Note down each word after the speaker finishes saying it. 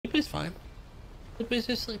Bobby's fine. He's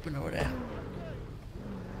just sleeping over there.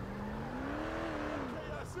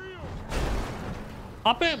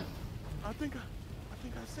 Hop in. I think I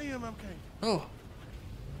see him, MK. Oh.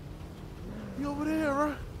 He over there,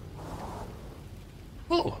 right?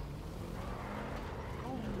 Oh.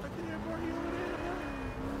 Oh, right there, bro. He over there,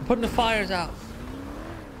 bro. I'm putting the fires out.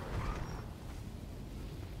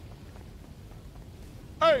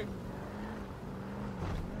 Hey.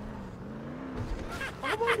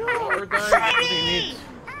 Oh my God.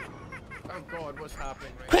 Oh God, what's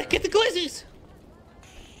happening right Quick, get the glizzies.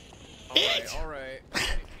 All right.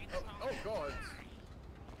 Oh God.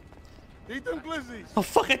 Eat them glizzies. Oh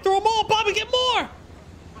fuck, I threw them all. Bobby, get more.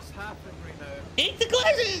 What's happening right now? Eat the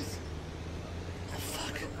glizzies. Oh,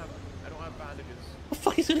 fuck. I don't have bandages. Oh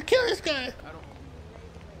fuck, he's gonna kill this guy. I don't.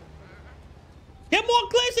 Get more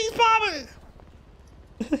glizzies, Bobby.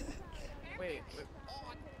 Wait.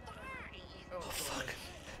 Oh Fuck.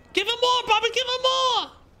 Give him more, Bobby, give him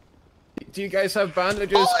more. Do you guys have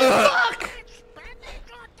bandages? Oh fuck.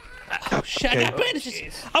 Oh shit, I got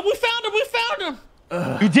bandages. Oh, we found him.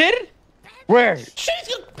 You did? Where? Shit,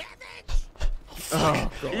 he's gonna... Oh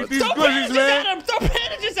God. Eat these Throw glizzies, bandages man. at him! Throw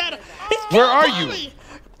bandages at him! He's Where killing are Bobby. you?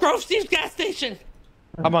 Grove Steve's gas station.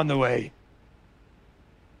 I'm on the way.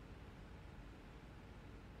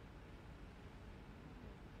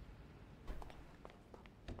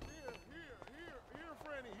 Here,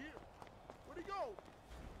 Franny, here. Where'd he go?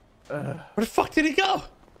 Where the fuck did he go?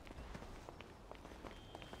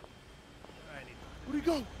 Where'd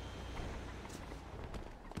he go?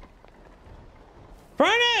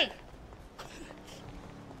 Brandon!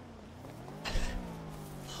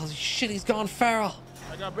 Holy shit, he's gone feral.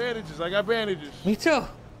 I got bandages. Me too.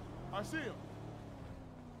 I see him.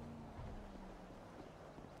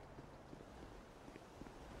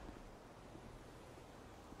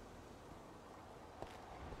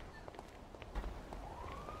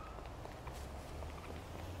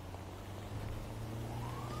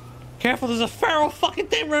 Careful, there's a feral fucking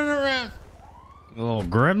thing running around. A little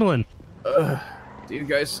gremlin. Do you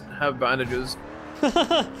guys have bandages?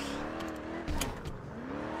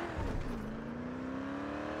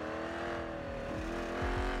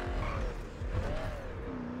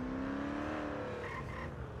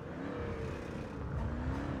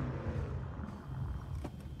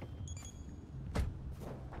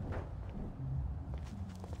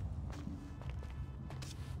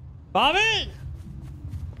 Bobby!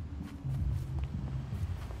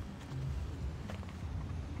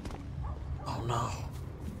 Oh no.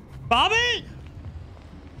 Bobby!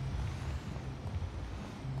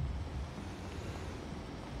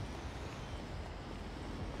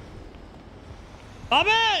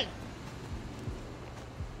 Bobby!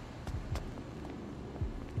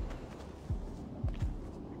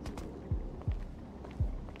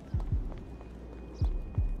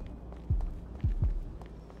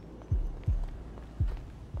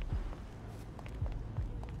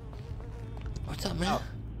 What's up, man?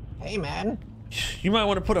 Oh. Hey, man. You might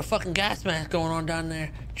want to put a fucking gas mask going on down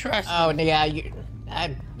there. Trust me. Oh, yeah,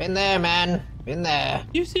 I've been there, man. Been there.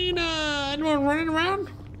 You seen anyone running around?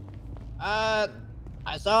 I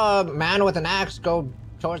saw a man with an axe go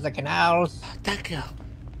towards the canals. That girl.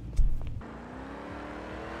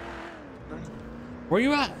 Where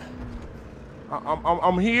you at?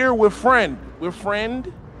 I'm here with friend. With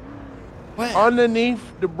friend. Where?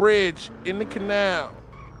 Underneath the bridge in the canal.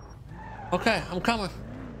 Okay, I'm coming.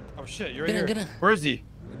 Oh shit, you're Get right in, here. get in. Where is he?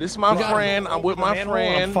 This is my We got friend. I'm with my Manhole?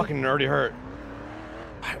 friend. I'm fucking already hurt.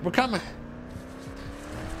 Alright, we're coming.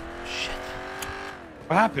 Shit.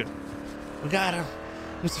 What happened? We got him.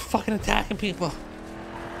 He was fucking attacking people.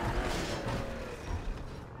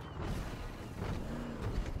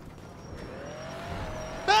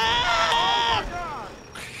 Ah!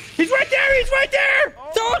 He's right there! He's right there!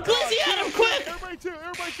 Throw a glizzy at him, quick! Everybody chill.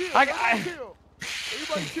 Everybody chill. I-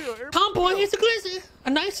 Everybody chill. Everybody Tomboy, here's a glizzy. A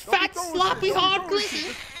nice, Don't be fat, throwing sloppy, shit. Don't be hard throwing glizzy.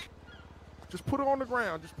 shit. Just put it on the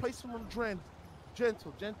ground. Just place it on the ground.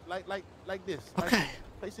 Gentle, like this. Okay.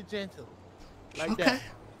 Place it gentle. Like Okay. that.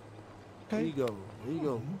 There you go. There you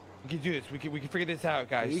go. We can do this. We can figure this out,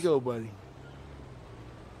 guys. There you go, buddy.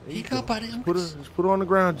 Here you go, buddy. I'm Just put it on the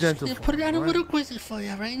ground gentle. gonna for put it me, on a all right? little glizzy for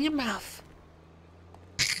you, right in your mouth.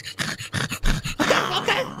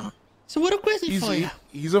 Okay. So what a glizzy for you.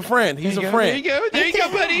 He's a friend. He's a There friend. you go. There you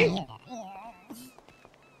go, buddy.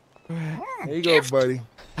 There you go, buddy.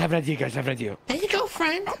 I have an idea, guys. I have an idea. There you go,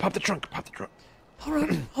 friend. Pop the trunk. Pop the trunk. Hold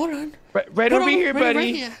on, hold on. Right Hold over on, here, right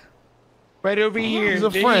buddy. here. Right over here. He's a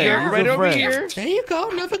There friend. you go. He's Right a over friend. here. There you go,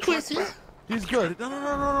 another glizzy. He's good.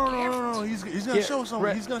 No. He's gonna Yeah, show something.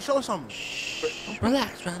 right. He's gonna show something.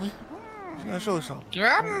 Relax, Ronnie. She's gonna show you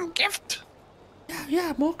something. Gift.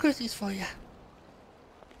 Yeah, more cookies for you.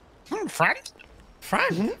 Friend?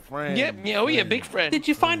 Friend? Friend. Yep, yeah, oh yeah, big friend. Did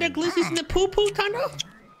you find our glizzies in the poo-poo tunnel?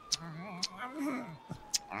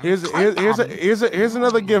 Here's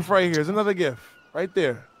another gift right here. Here's another gift right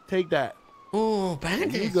there. Take that. Ooh, There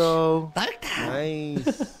bandage. you go. Like that.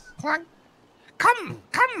 Nice. Come,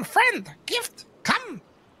 friend. Gift. Come.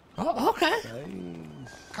 Oh, okay.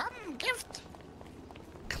 Nice. Come, gift.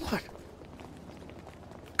 Come on.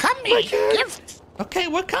 Come me, gift. Okay,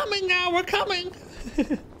 we're coming now. We're coming.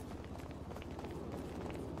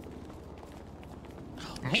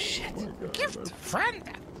 Oh, shit. Gift, friend.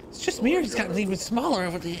 It's just me or he's gotten even smaller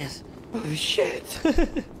over the years. Holy shit.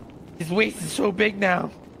 His waist is so big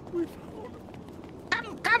now.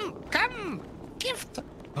 Come. Gift.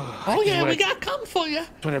 Oh, yeah, we got cum for you. I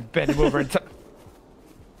want to bend him over and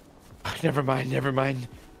never mind.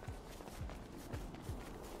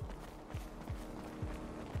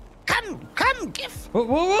 Come, gift.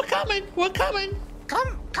 We're coming. We're coming.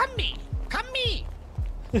 Come me.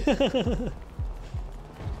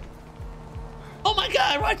 Oh, my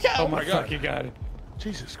God. Watch out. Oh my fucking god.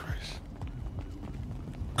 Jesus Christ.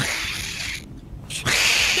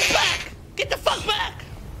 Get back. Get the fuck back.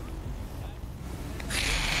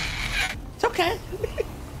 It's okay.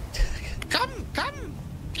 Come,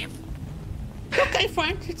 gift. It's okay,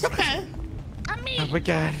 friend. It's okay. Come me. Oh my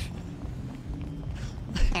god.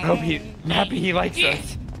 I'm happy he likes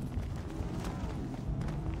us.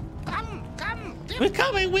 Come, gift. We're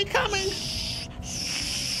coming. We're coming.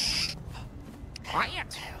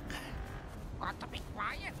 Quiet. Got to be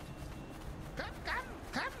quiet.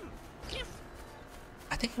 Come, gift.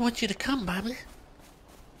 I think he wants you to come, Bobby.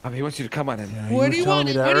 He wants you to come on him. Where do He you was telling want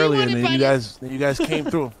me it? that Where do you earlier, want and it, then buddy? you guys came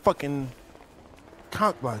through and fucking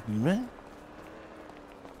cockblocked me, man.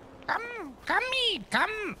 Come me. He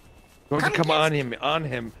wants to come on him. Behind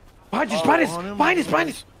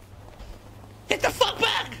us. Get the fuck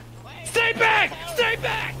back. Stay back!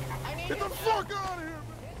 Get the fuck out of here,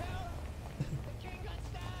 man.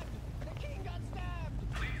 The king got stabbed.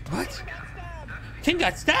 What? King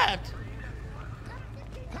got stabbed.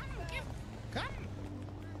 Come.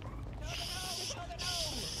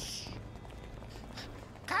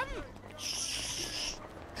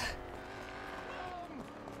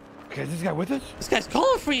 Okay, is this guy with us? This guy's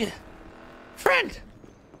calling for you. Friend.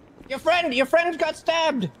 Your friend got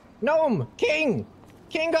stabbed. Gnome, king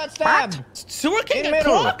got stabbed. Sewer King In got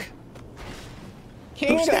middle. clock.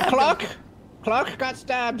 King Who stabbed clock. him? Clock got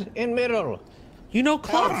stabbed in middle. You know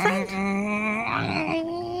clock, friend?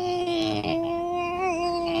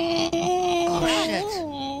 Oh, shit.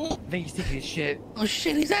 I think he's taking his shit. Oh,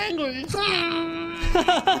 shit, he's angry. King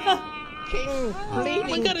Oh, my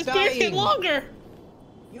bleeding, God, his beard's getting dying. longer.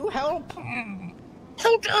 You help.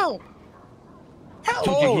 Help.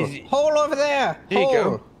 Hole over there. There you Hole.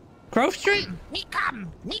 go. Grove Street? Me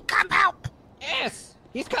come help. Yes,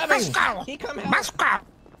 he's coming. Must go. He come help. Must go.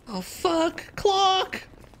 Oh, fuck. Clock.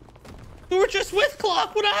 We were just with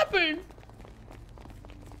Clock. What happened?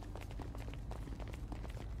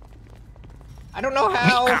 I don't know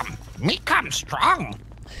how. Me come strong.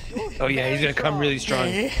 Oh yeah, he's gonna come really strong.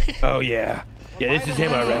 Yeah. Oh yeah. Yeah, this is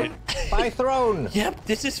him, alright. By throne. Yep,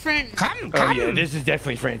 this is friend. Come. Oh yeah, this is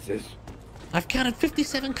definitely Francis. I've counted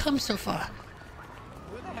 57 comes so far.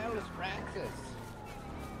 Who the hell is Francis?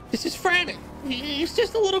 This is friend. He's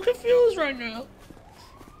just a little confused right now.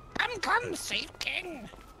 Come, save king.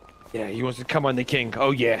 Yeah, he wants to come on the king.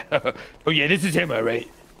 Oh yeah. Oh yeah, this is him, alright.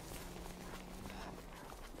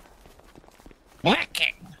 Black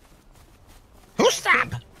king. Who's that?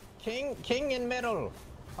 King in middle.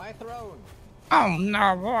 By throne. Oh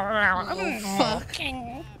no. Oh, fuck.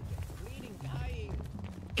 King. Bleeding, dying.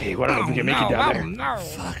 Okay, well, I don't know if we can make it down there. No.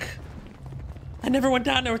 Fuck. I never went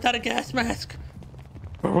down there without a gas mask.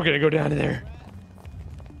 But we're gonna go down there.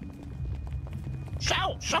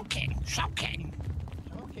 Show king. Show king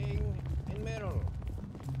in middle.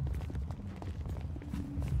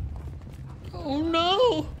 Oh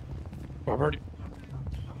no. Robert.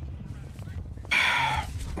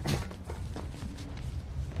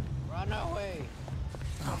 Run away.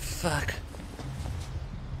 Oh fuck.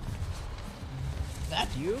 Is that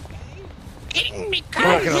you? King me We're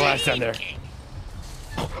not gonna last down there.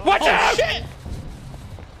 Watch Oh out! shit.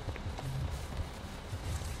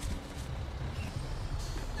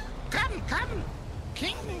 Come.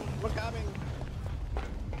 King. We're coming.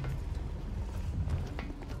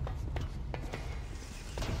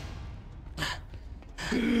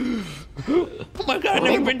 Oh my god, I've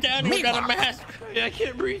never been down here without a mask. Yeah, I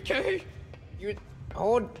can't breathe, Kay. You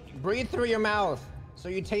breathe through your mouth so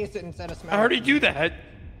you taste it instead of I smelling. already do that.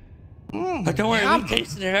 But don't worry, we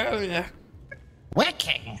tasted it earlier. We're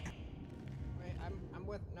king. Wait, I'm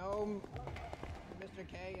with Gnome, Mr.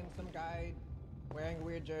 K, and some guy wearing a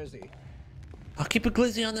weird jersey. I'll keep a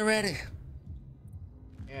glizzy on the ready.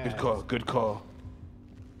 Yeah. Good call. Good call.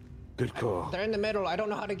 Good call. They're in the middle. I don't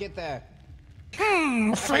know how to get there.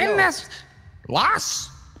 Friend us. Lost.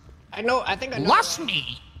 I know. I think I know. Lost that.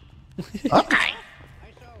 me. Okay. I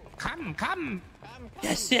show. Come.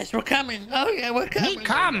 Yes, yes, we're coming. Oh yeah, we're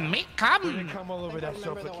coming. Me come. Come all over that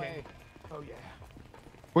Remember sofa, the King. way. Oh yeah.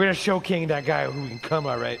 We're gonna show King that guy who can come,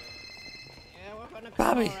 all right? Yeah, we're gonna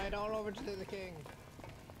come Bobby. all right, all over to the king.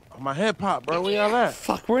 Oh, my head pop, bro. Where y'all at?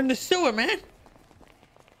 Fuck, we're in the sewer, man.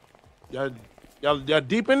 Y'all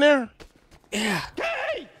deep in there? Yeah.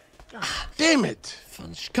 God damn it.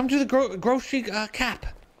 Come to the grocery cap.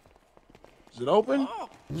 Is it open?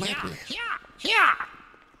 Might be. Yeah.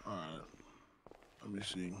 All right. Let me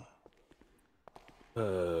see.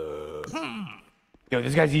 Yo,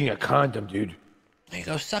 this guy's eating a condom, dude. There you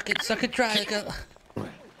go. Suck it dry. Go.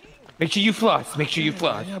 Make sure you floss. Make sure you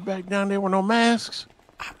floss. Y'all back down there with no masks?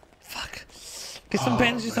 Fuck. Get some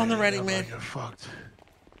bandages on the ready, y'all man. about to get fucked.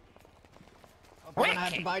 We're gonna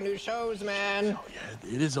have to buy new shows, man. Oh, yeah,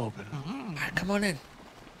 it is open. All right, come on in.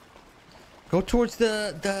 Go towards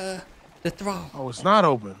the throne. Oh, it's not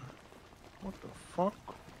open. What the fuck?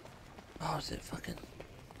 Oh, is it fucking?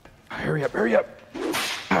 Hurry up. Hurry up, Some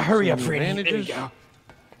Franny. There you bandages? go.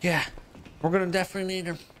 Yeah. We're gonna definitely need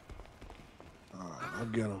them. All right, I'll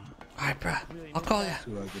get them. All right, bro. I'll call you.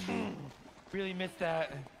 See what I can do. Really missed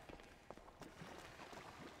that.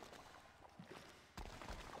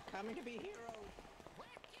 Coming to be heroes.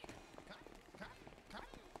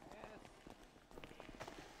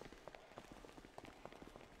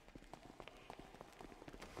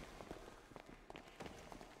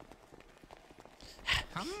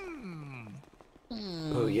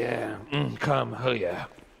 Oh yeah. Come. Oh yeah.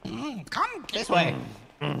 Come. This way.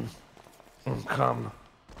 Come.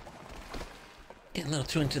 Getting a little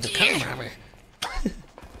too into the cum, Robert.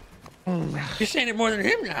 You're saying it more than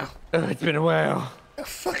him now. It's been a while. The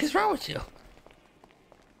fuck is wrong with you?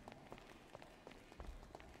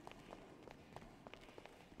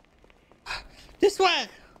 This way.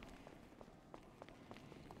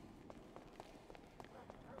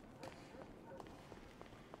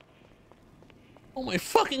 Oh my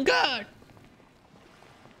fucking god.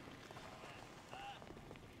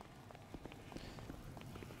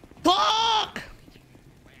 Clock!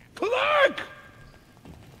 Clark!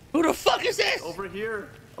 Who the fuck is this? Over here.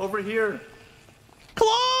 Over here.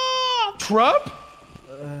 Clock! Trump?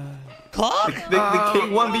 Clock? The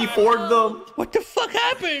king 1v4'd them. What the fuck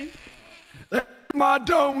happened? My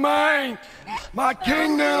domain! My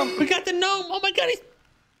kingdom! We got the gnome. Oh my god, he's...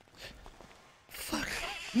 Fuck.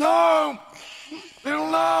 No!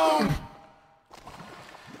 Little gnome!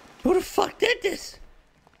 Who the fuck did this?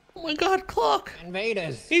 Oh my god, Clock.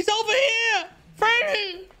 Invaders. He's over here!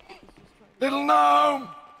 Freddy! Little gnome!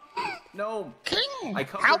 No. King. I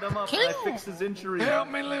covered him up and I fixed his injury. Help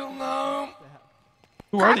me, little gnome!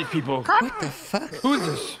 Who are these people? What the fuck? Who is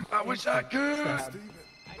this? I wish I could.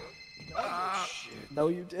 No,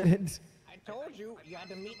 you didn't. I told you you had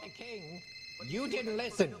to meet the king. You didn't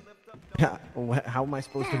listen. Yeah, how am I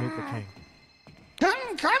supposed to meet the king?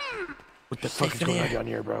 Come. What the fuck is going on down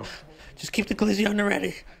here, bro? Just keep the glizzy on the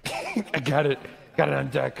ready. I got it. Got it on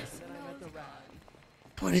deck.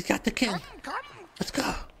 Come on, he's got the king. Come. Let's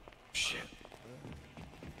go. Shit.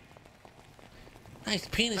 Nice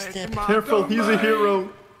penis tip. Careful, he's a hero.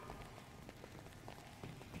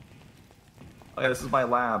 Oh yeah, this is my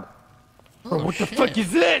lab. Bro, what the shit. fuck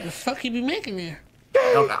is The this? fuck you be making here?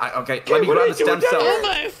 Okay, let me what grab are the you stem doing down Oh cells.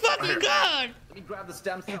 my fucking god! Let me grab the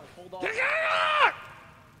stem cells. Hold on.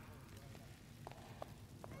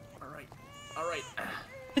 Alright.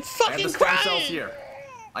 It's I have fucking the stem cells crying! here.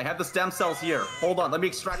 I have the stem cells here. Hold on, let me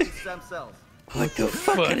extract these stem cells. What the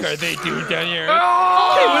fuck What is... are they doing down here? Hey,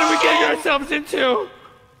 what are we getting ourselves into?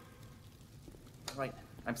 Alright,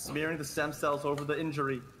 I'm smearing the stem cells over the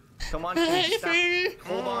injury. Come on, Hey, King. Freddy.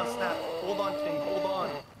 Hold on, Snap. Hold on, King. Hold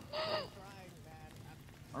on.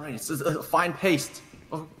 Alright, this is a fine paste.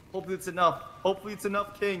 Oh, hopefully it's enough. Hopefully it's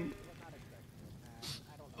enough, King.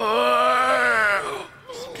 Some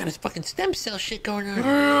kind of fucking stem cell shit going on.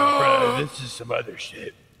 Bro, this is some other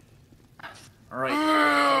shit. Alright,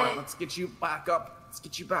 come on, let's get you back up. Let's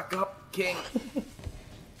get you back up, King.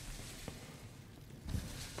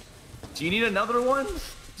 Do you need another one?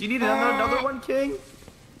 Do you need another one, King?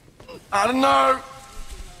 I don't know.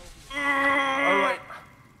 Alright.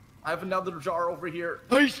 I have another jar over here.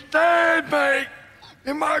 Please stand me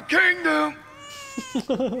in my kingdom.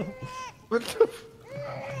 What the?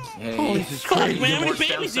 Hey, Holy this is fuck, crazy. man, how many More stem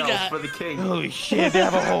babies you cells got? for the king. Holy shit, they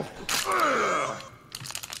have a whole.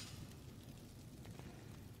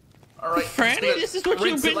 All right, Franny, this is what you've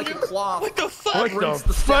rinse it been like a doing? cloth. What the fuck? What Rinse the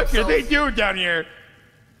the stem fuck are they cells. doing down here?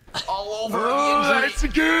 All over Oh, the injury. that's the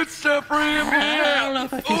good stuff for him, I don't know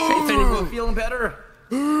if I feel safe anymore. Feeling better?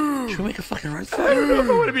 Should we make a fucking run for I it? don't know if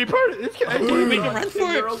I want to be a part of this guy. Should we make a run for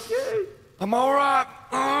You're it? okay. I'm alright.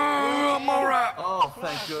 I'm alright. Oh,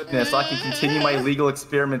 thank goodness. I can continue my legal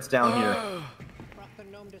experiments down here. Trust the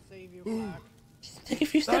gnome to save you, Clark. Take a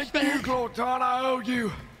few steps Thank you, back. Cloton. I owe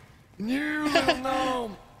you. You little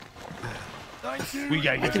gnome. Thank you. We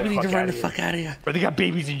gotta I get think we the need fuck to out run the of here. fuck out of here. Bro, they got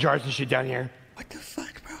babies in jars and shit down here. What the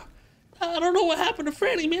fuck, bro? I don't know what happened to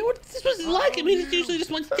Franny, man. What this was like? I mean, it's usually just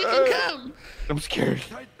one stick and come. I'm scared.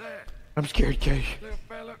 I'm scared, Kay.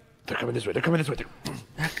 They're coming this way. They're coming this way.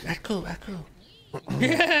 That's cool. That's cool.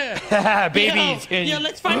 Yeah. Babies. Yo,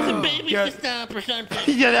 let's find some babies yeah. to stop or something.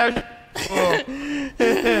 Yeah,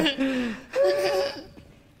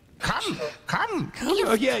 Come.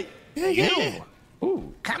 Oh, yeah. Yeah.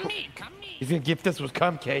 Ooh. Come me. Come me. He's gonna gift us with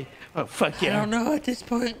cum, Kay. Oh, fuck I yeah. don't know at this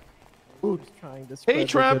point. Who's trying to spread the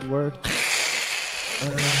Trump. good word?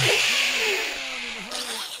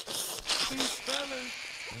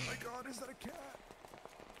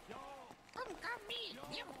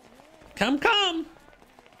 Come me. Come.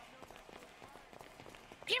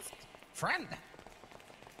 Gift. Friend.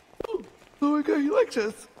 Oh my god, he likes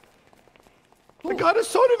us. I got a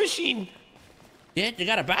soda machine. Yeah, they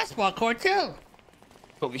got a basketball court too.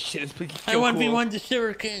 Holy shit, this place is I so 1v1 the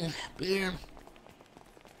Sewer King. Yeah.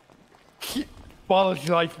 cool. Ball of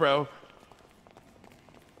your life, bro.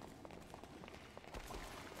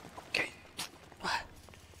 Okay. What?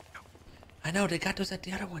 I know they got those at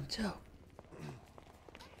the other one too.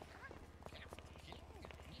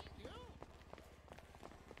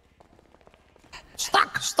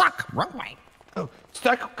 Stuck. Wrong way. Oh,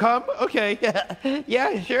 stuck cum? Okay.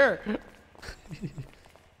 Yeah, sure.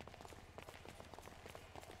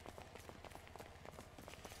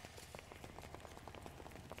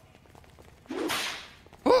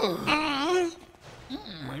 Oh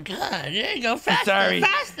my god, there you go. Faster, Sorry.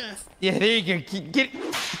 faster. Yeah, there you go. Get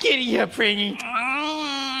it up, Franny.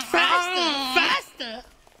 Faster.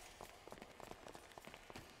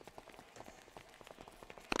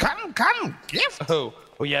 Come. Gift. Oh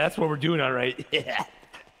yeah, that's what we're doing, all right. Yeah.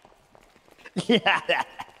 Yeah.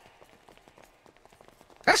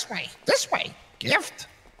 This way. Gift.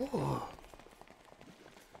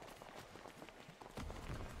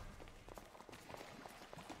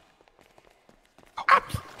 Up.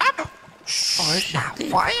 Oh, it's Now,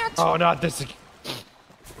 quiet. Oh, not this.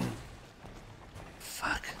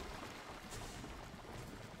 fuck.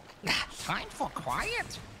 Time for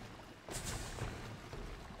quiet.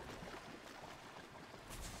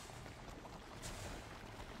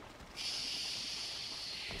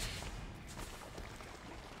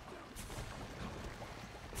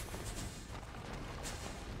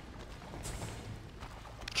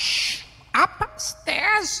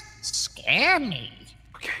 Upstairs. Scare me.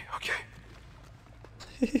 Okay.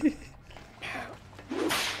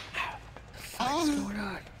 What's going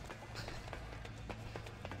on?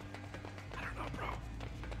 I don't know, bro.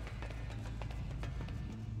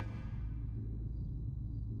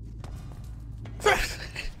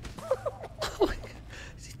 Oh my god.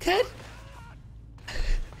 Is he dead?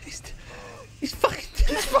 He's fucking dead.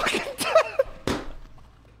 He's fucking dead.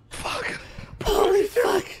 Fuck. Holy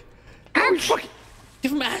fuck. Fuck.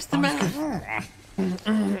 Give him ass to mouth.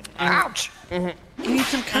 Ouch. You need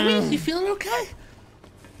some cummies? You feeling okay?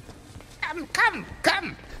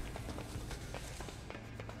 Come.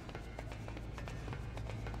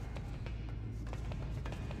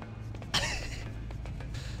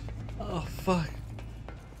 Oh fuck.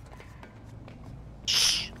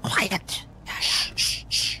 Quiet.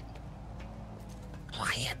 Shh.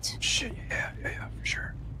 Quiet. Shit. Yeah, for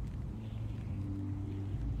sure.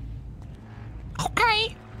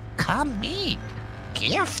 Okay. Come me.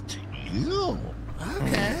 Gift. You.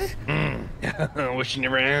 Okay. I wish you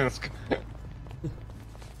never asked.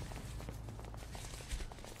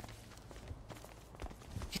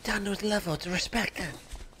 Get down to his level to respect him.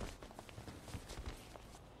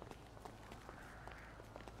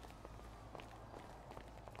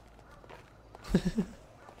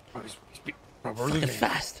 Bro, we're Fucking losing.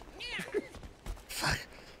 fast. Fuck.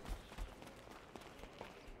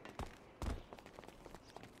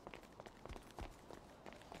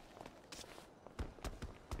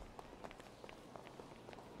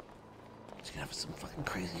 He's gonna have some fucking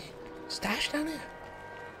crazy stash down there.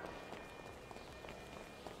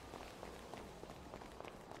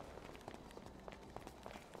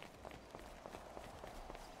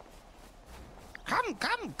 Come,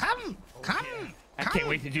 come, come, come. I can't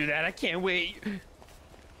wait to do that. I can't wait.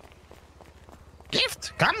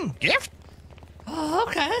 Gift, come, gift. Oh,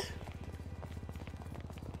 okay.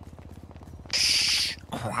 Shh,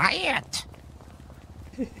 quiet.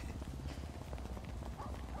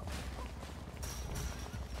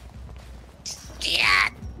 Yeah.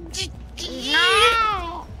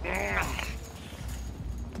 No.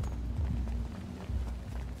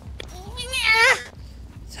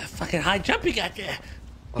 It's a fucking high jump you got there.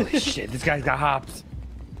 Holy shit, this guy's got hops.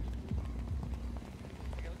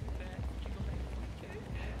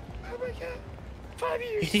 Oh my god. 5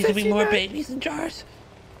 years. You think there'll be more babies in jars?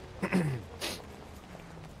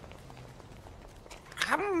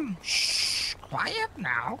 Come, shh, quiet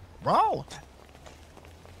now. Road.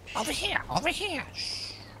 Over here, over here.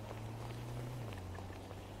 Shh.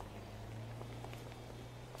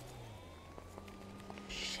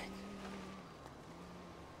 Shit.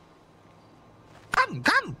 Come,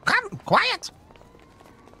 come, come, quiet.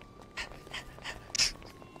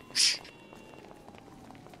 Shh.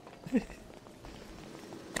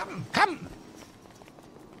 Come, come.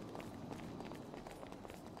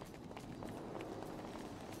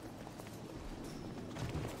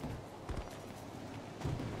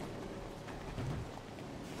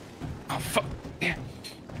 Oh, fuck. Yeah.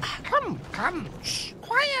 Come, come, shh,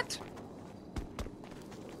 quiet.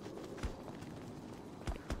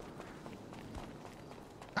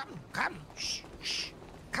 Come, come, shh, shh.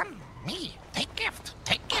 Come, me, take gift,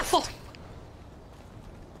 take gift. Oh,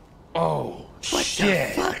 Oh, what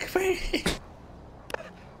shit. the fuck, Freddy?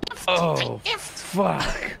 Oh, Take gift.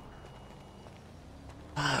 fuck.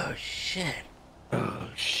 Oh, shit. Oh,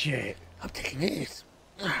 shit. I'm taking these.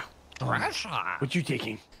 Pressure. What you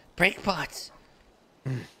taking? Brake pots.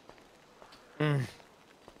 Oh,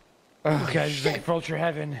 God, this is shit. like vulture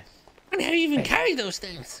heaven. How do you even carry those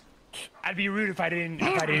things? I'd be rude if I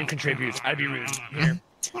didn't contribute. I'd be rude. Here.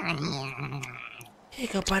 Here you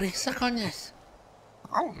go, buddy. Suck on this.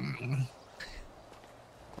 Oh.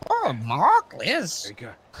 Oh, Mark, Liz. There you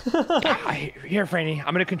go. Here, Franny,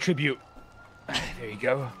 I'm gonna contribute. There you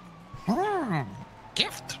go.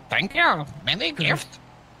 Gift. Thank you. Many gift.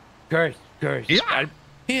 Good, good. Yeah.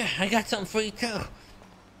 Here, I got something for you, too.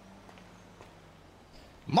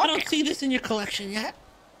 I don't see this in your collection yet.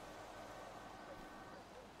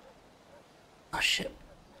 Oh, shit.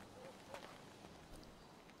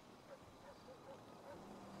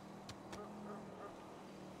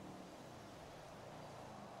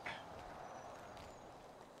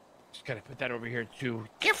 Just gotta put that over here, too.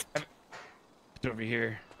 Gift. Put it over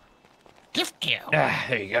here. Gift you. Ah,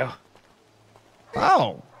 there you go.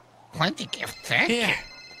 Oh. Plenty gift, thank you. Here.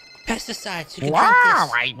 Pesticides. You can Wow,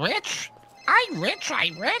 drink I rich. I rich,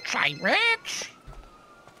 I rich, I rich.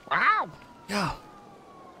 Wow. this. Yo,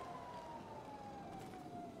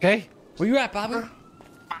 Okay. where you at, Bobby?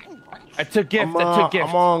 I'm rich. I took gift. I took gift.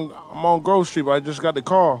 I'm on Grove Street, but I just got the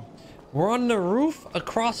call. We're on the roof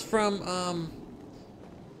across from,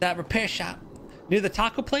 that repair shop. Near the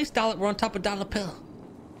taco place, we're on top of Dollar Pill.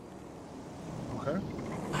 Okay.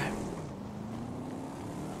 Alright.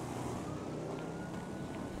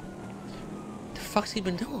 The fuck's he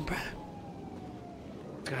been doing, bruh?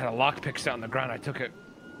 Got a lockpick set on the ground. I took it.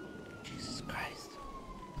 Jesus Christ.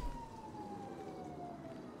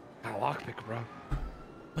 Got a lockpick, bro.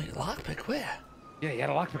 Wait, lockpick where? Yeah, he had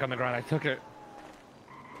a lockpick on the ground. I took it.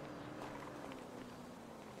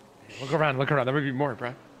 Look around. Look around. There may be more,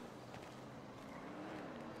 bro.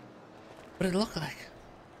 What did it look like?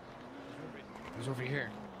 It was over here.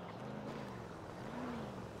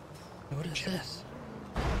 What is this?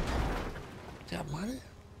 Is that money?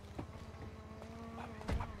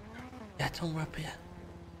 Yeah, tell him we're up here.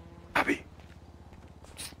 Abby.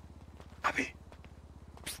 Abby.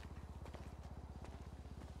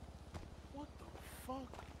 What the fuck?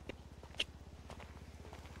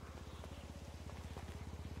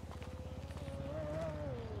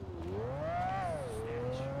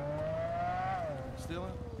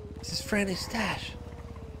 Stealing? This is Franny's stash.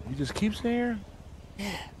 You just keep staying here?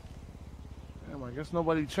 Yeah. Damn, I guess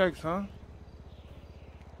nobody checks, huh?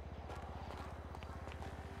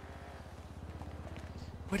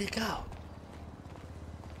 Where'd it go?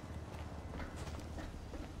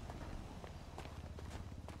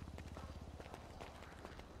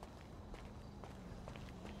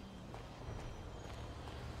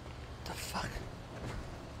 The fuck?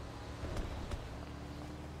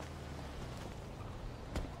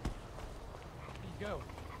 Where'd you go?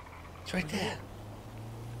 It's right there.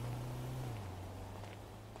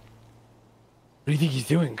 What do you think he's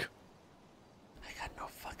doing? I got no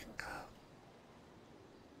fucking clue.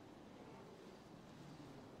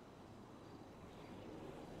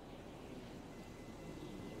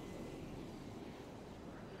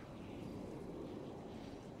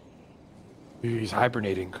 He's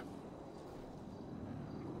hibernating.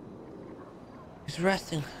 He's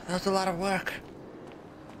resting. That was a lot of work.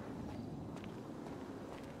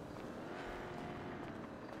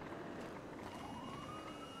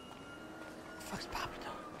 What the fuck's Papa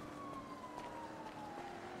doing?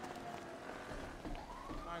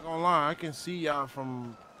 I'm not gonna lie, I can see y'all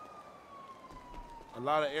from a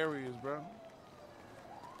lot of areas, bro.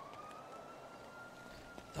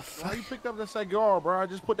 The Why fuck? you picked up that cigar, bro? I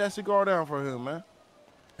just put that cigar down for him, man.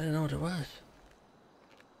 I didn't know what it was.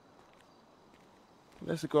 Put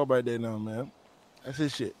that cigar right there now, man. That's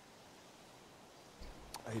his shit.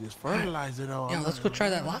 Hey, this fertilizer though. Yeah, let's go try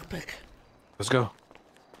that lockpick. Let's go.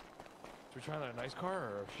 Should we try that nice car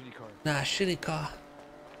or a shitty car? Nah, shitty car.